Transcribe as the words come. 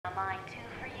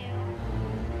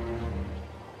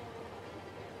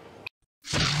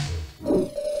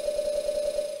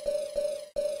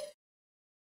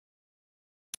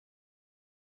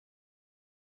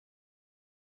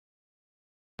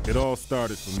It all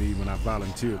started for me when I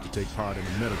volunteered to take part in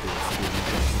a medical experiment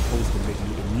that was supposed to make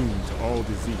me immune to all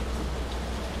disease.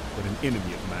 But an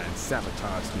enemy of mine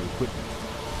sabotaged the equipment.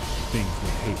 Things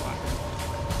went haywire.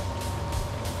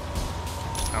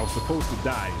 I was supposed to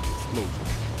die in the explosion,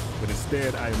 but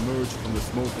instead I emerged from the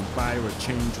smoke and fire a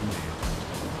changed man.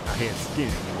 I had skin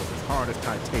that was as hard as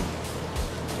titanium,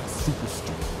 but super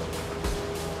strong.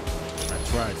 I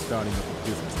tried starting up a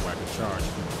business where I could charge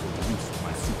people for the use of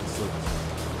my super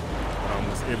services, but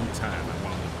almost every time I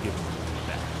wound up giving them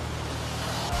back.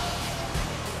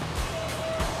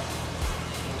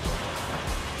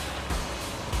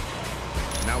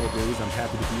 Nowadays, I'm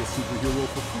happy to be a superhero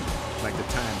for free, like the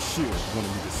time S.H.I.E.L.D.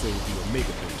 wanted me to save the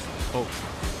Omega base on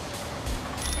Ultron.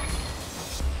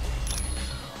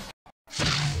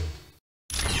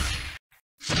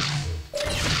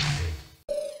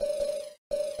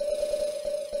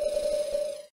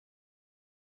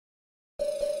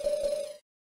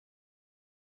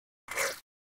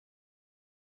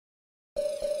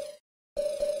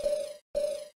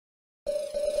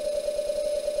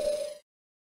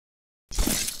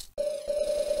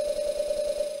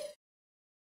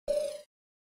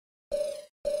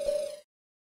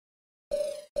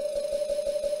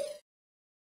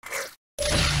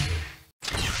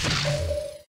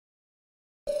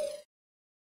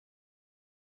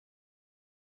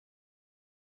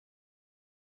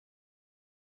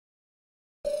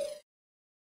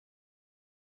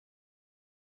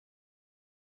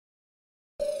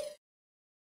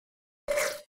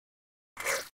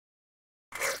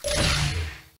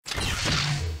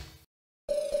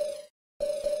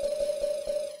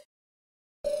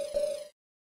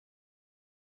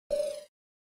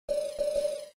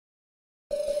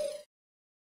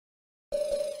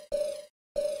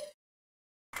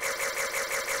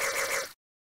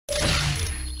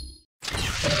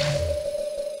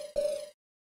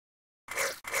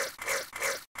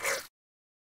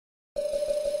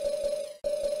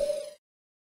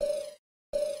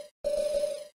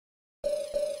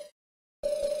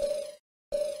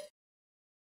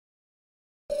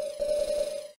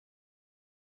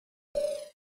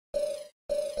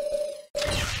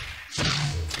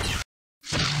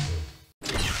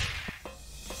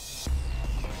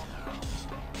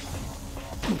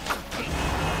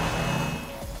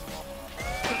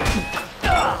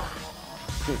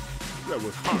 That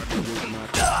was hard to work my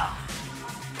time.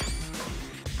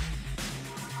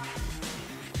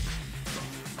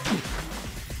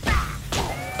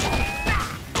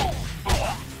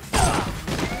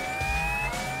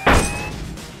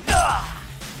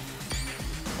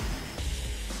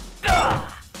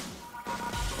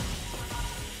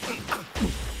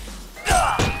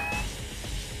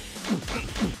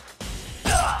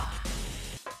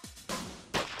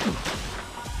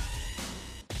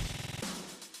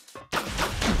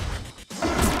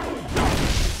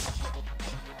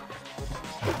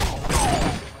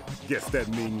 Guess that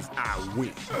means I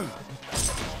win.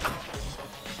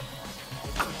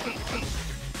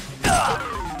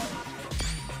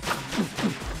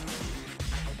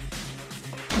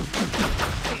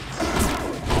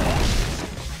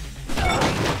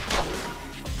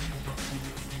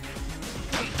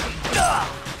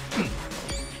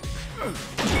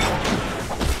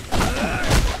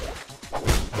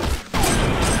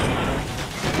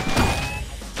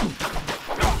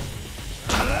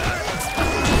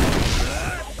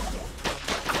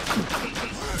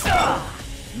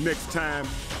 Next time,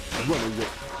 run away.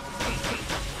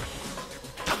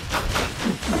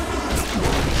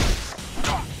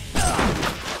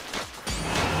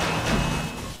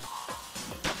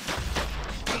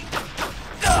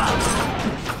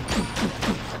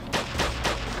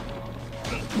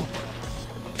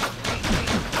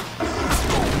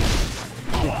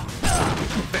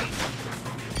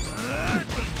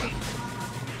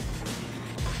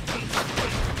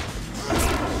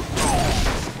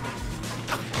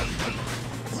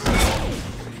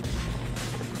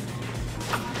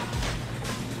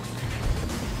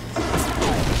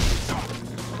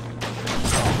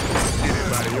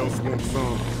 Want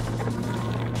some?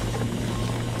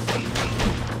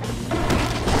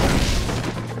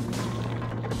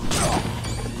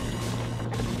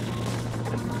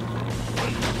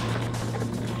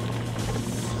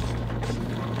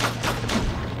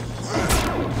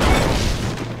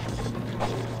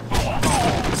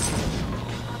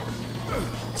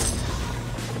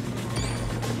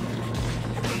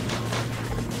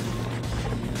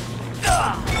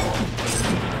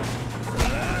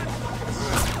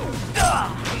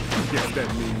 Guess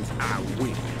that means I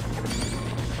win.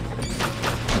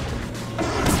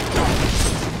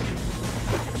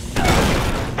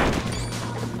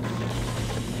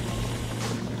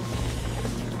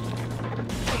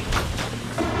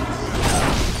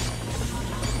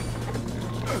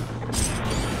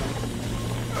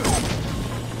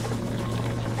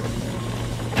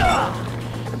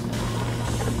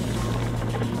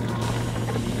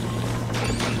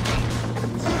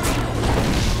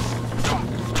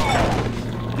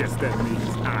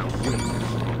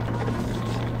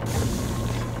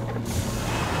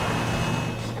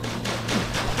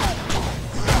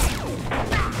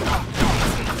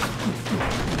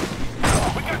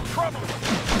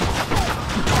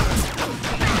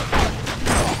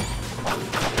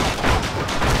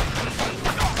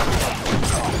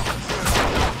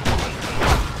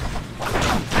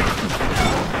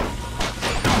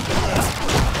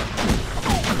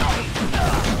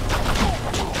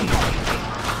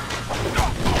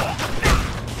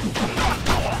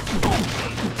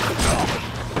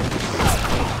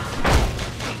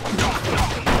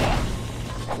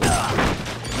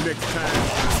 next time.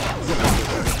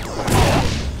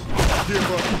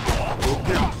 Give up or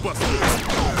get busted.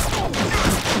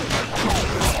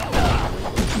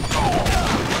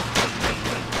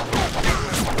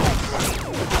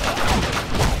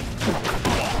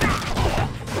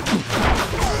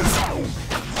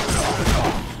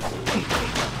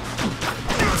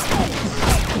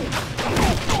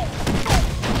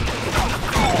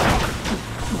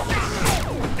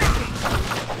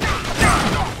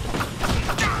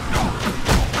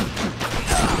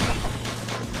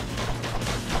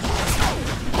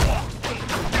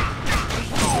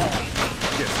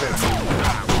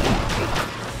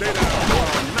 Stay down while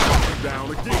I'm knocking you down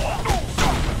again.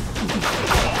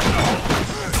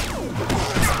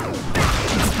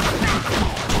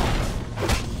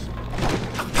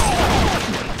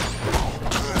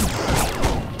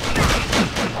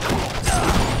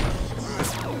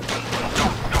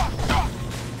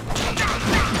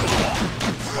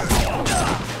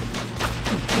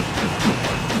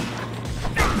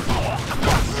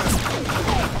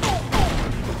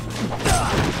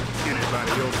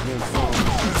 Anybody else want some?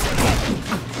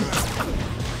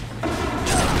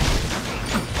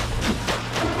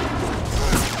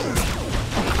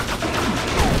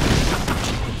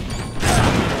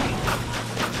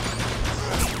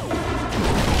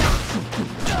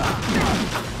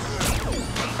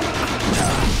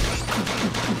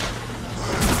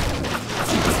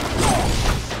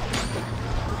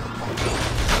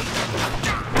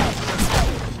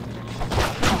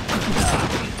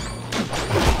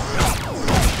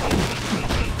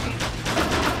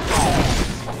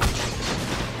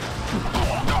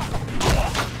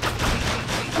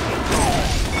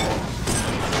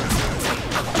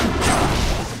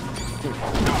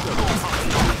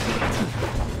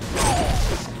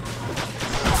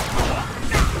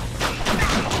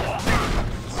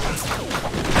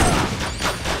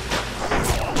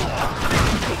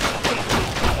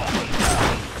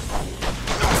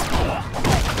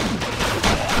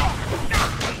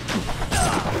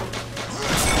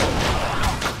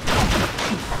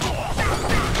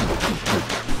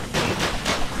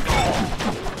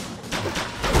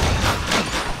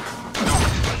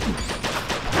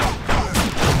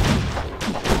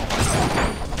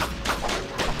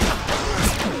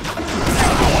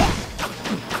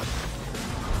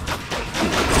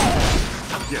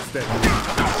 Yes, that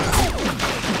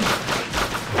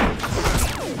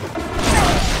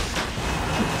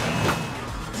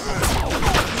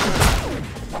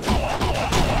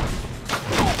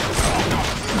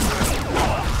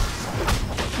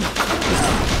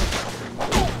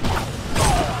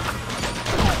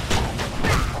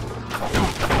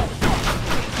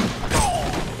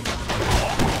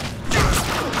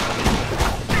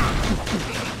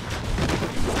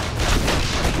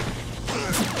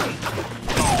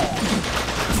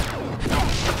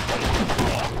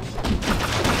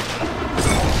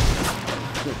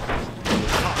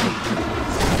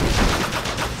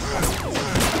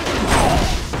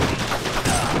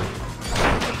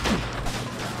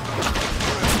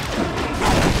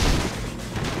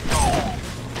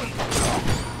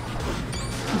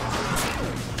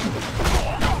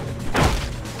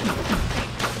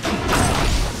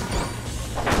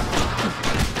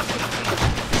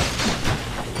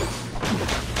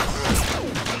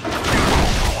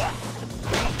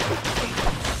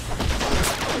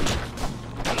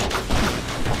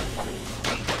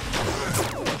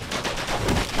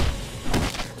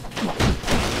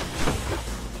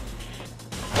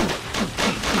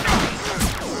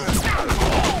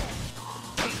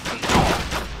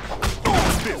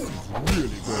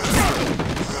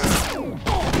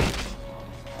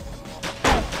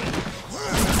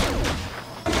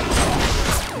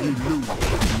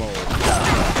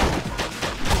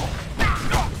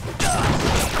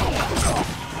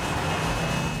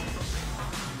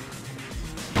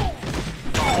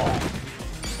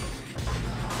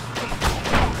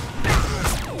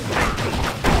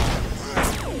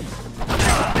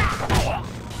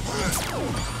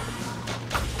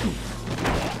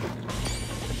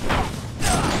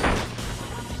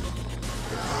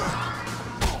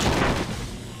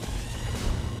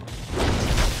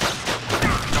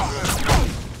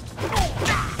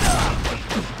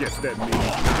guess that means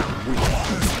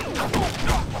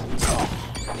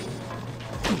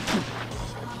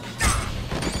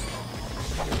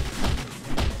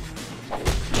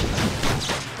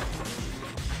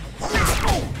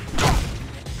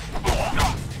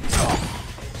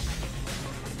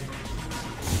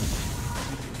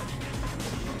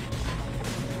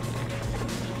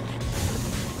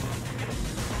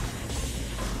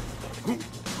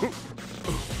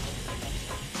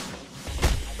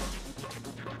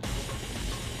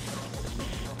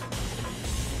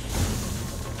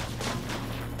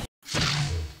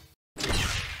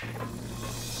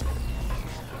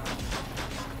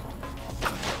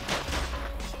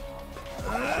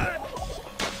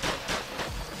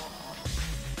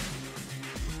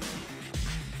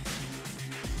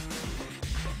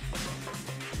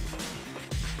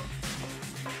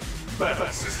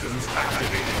Weapon systems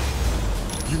activated.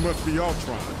 You must be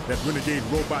Ultron, that renegade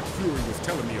robot Fury was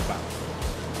telling me about.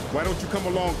 Why don't you come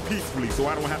along peacefully so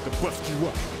I don't have to bust you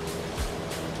up?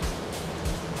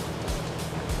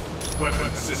 Weapon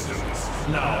systems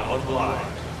now online.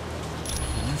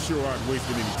 You sure aren't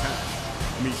wasting any time.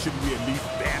 I mean, shouldn't we at least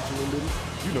banter a little?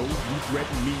 You know, you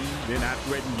threaten me, then I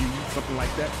threaten you, something like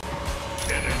that.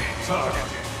 Enemy targeted.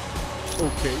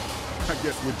 Okay, I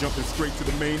guess we're jumping straight to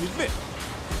the main event.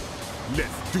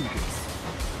 Let's do this.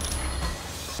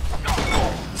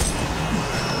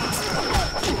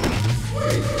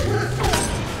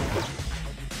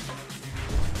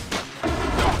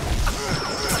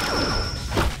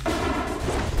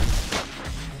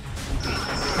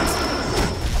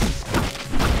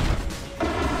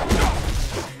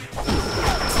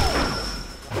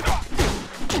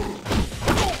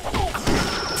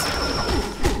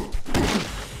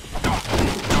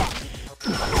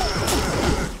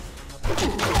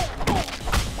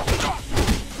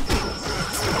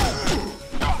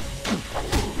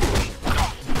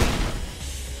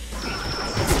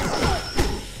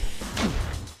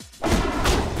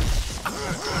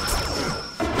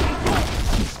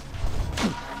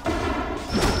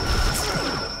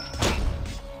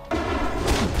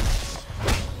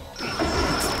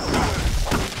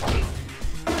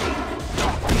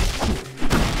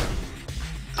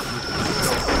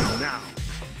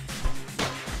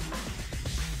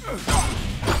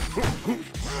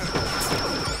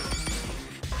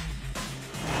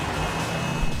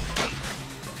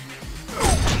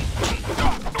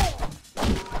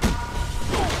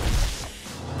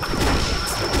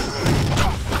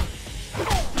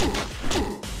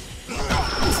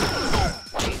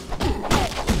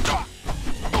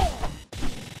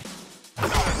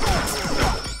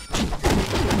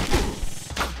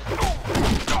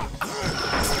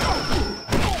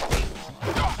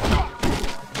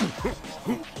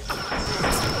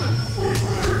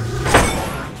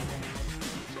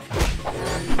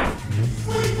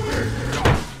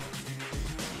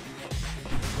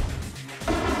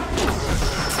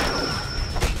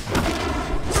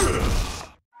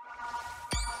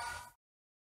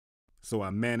 So I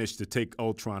managed to take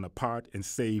Ultron apart and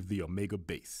save the Omega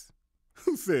base.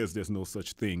 Who says there's no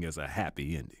such thing as a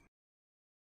happy ending?